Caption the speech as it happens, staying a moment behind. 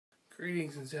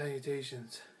Greetings and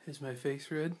salutations. Is my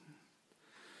face red?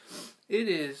 It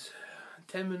is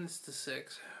 10 minutes to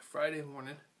 6, Friday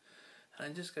morning,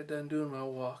 and I just got done doing my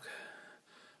walk.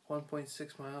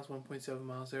 1.6 miles, 1.7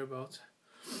 miles, thereabouts.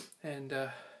 And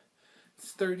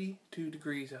it's 32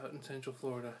 degrees out in Central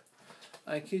Florida.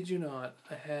 I kid you not,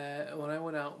 when I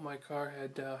went out, my car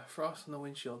had frost on the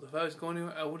windshield. If I was going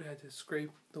anywhere, I would have had to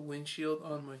scrape the windshield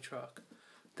on my truck.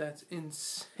 That's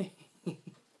insane.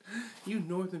 You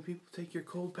northern people take your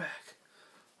cold back.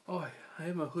 Oh, I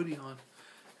had my hoodie on,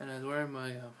 and I was wearing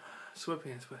my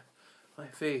sweatpants, but my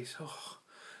face, oh,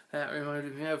 that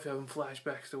reminded me of having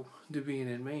flashbacks to being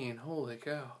in Maine. Holy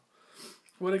cow.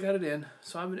 But I got it in,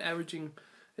 so I've been averaging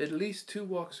at least 2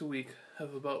 walks a week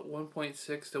of about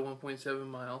 1.6 to 1.7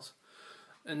 miles.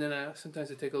 And then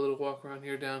sometimes I take a little walk around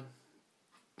here down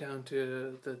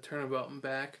to the turnabout and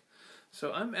back.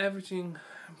 So I'm averaging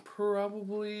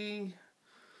probably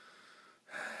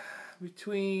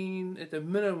between, at the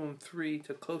minimum, 3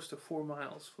 to close to 4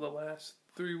 miles for the last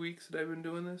 3 weeks that I've been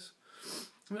doing this.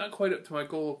 I'm not quite up to my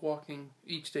goal of walking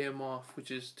each day I'm off, which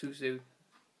is Tuesday,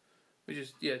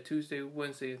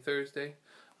 Wednesday, and Thursday.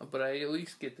 But I at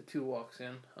least get the 2 walks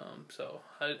in. So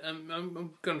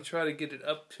I'm gonna try to get it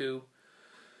up to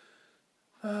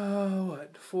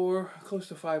 4, close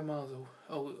to 5 miles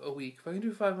a week. If I can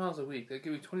do 5 miles a week, that'd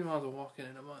give me 20 miles of walking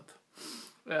in a month.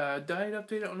 Diet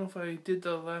update, I don't know if I did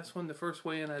the last one. The first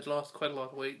weigh-in, I'd lost quite a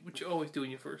lot of weight, which you always do when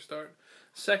you first start.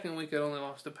 Second week, I only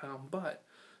lost 1 pound, but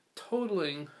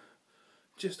totaling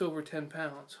just over 10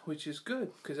 pounds, which is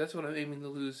good, because that's what I'm aiming to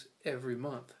lose every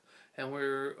month. And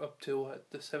we're up to,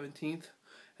 the 17th,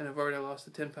 and I've already lost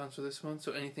the 10 pounds for this month,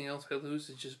 so anything else I lose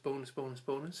is just bonus, bonus,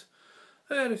 bonus.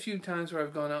 I had a few times where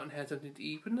I've gone out and had something to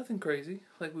eat, but nothing crazy.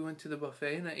 Like we went to the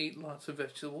buffet, and I ate lots of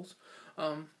vegetables.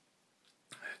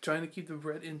 Trying to keep the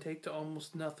bread intake to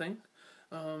almost nothing.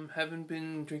 Haven't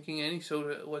been drinking any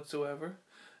soda whatsoever.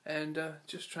 And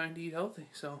just trying to eat healthy.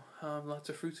 So lots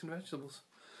of fruits and vegetables.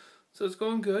 So it's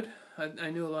going good. I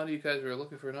knew a lot of you guys were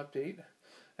looking for an update.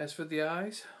 As for the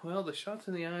eyes, well, the shots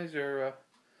in the eyes are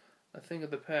a thing of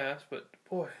the past. But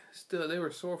boy, still, they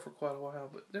were sore for quite a while.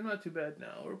 But they're not too bad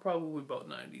now. We're probably about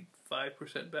 95%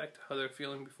 back to how they're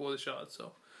feeling before the shot.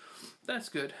 So that's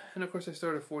good. And of course, I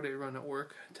started a 4-day run at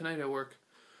work. Tonight I work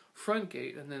front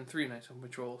gate and then 3 nights on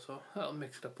patrol, so I'll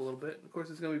mix it up a little bit. Of course,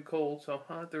 it's going to be cold, so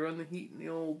I'll have to run the heat in the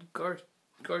old guard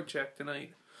check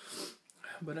tonight.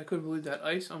 But I couldn't believe that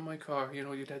ice on my car,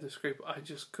 you'd have to scrape. I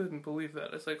just couldn't believe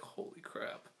that. It's like, holy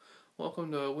crap.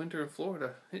 Welcome to winter in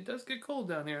Florida. It does get cold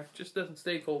down here. It just doesn't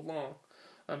stay cold long.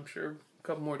 I'm sure a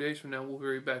couple more days from now we'll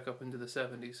be back up into the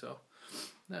 70s, so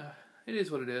it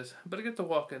is what it is. But I get to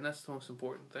walk in, that's the most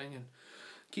important thing, and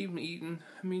keep eating.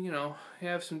 I mean, you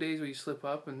have some days where you slip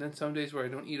up, and then some days where I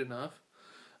don't eat enough.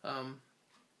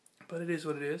 But it is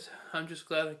what it is. I'm just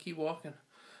glad I keep walking.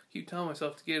 Keep telling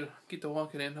myself to get the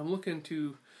walking in. I'm looking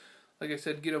to, like I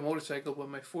said, get a motorcycle by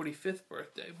my 45th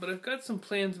birthday. But I've got some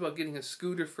plans about getting a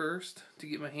scooter first to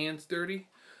get my hands dirty.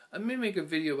 I may make a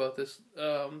video about this,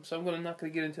 so I'm not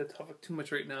going to get into the topic too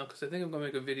much right now, because I think I'm going to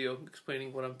make a video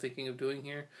explaining what I'm thinking of doing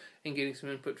here and getting some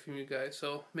input from you guys.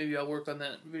 So maybe I'll work on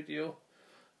that video.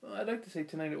 I'd like to say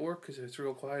tonight at work, because if it's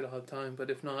real quiet, I'll have time.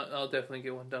 But if not, I'll definitely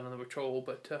get one done on the patrol.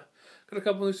 But got a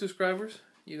couple new subscribers.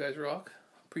 You guys rock.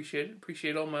 Appreciate it.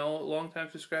 Appreciate all my long-time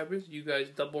subscribers. You guys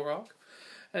double rock.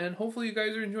 And hopefully you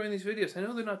guys are enjoying these videos. I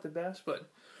know they're not the best,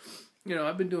 but,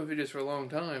 I've been doing videos for a long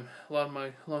time. A lot of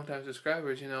my long-time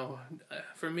subscribers,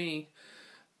 for me,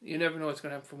 you never know what's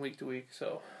going to happen from week to week.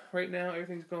 So right now,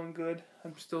 everything's going good.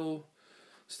 I'm still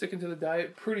sticking to the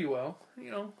diet pretty well.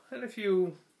 Had a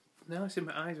few... Now I see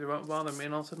my eyes are bothering me,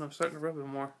 and all of a sudden I'm starting to rub it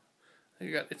more.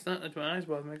 It's not that my eyes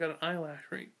bother me. I got an eyelash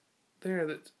right there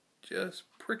that's just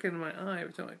pricking my eye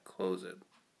every time I close it.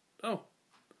 Oh,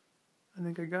 I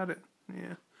think I got it.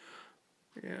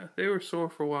 Yeah, they were sore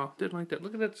for a while. Didn't like that.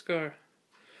 Look at that scar.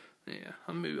 Yeah,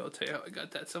 maybe I'll tell you how I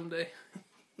got that someday.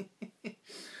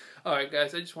 Alright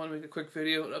guys, I just want to make a quick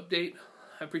video, an update.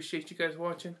 I appreciate you guys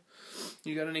watching.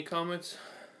 You got any comments?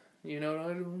 You know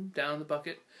what I do? Down the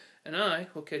bucket. And I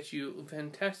will catch you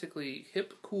fantastically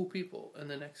hip, cool people in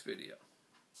the next video.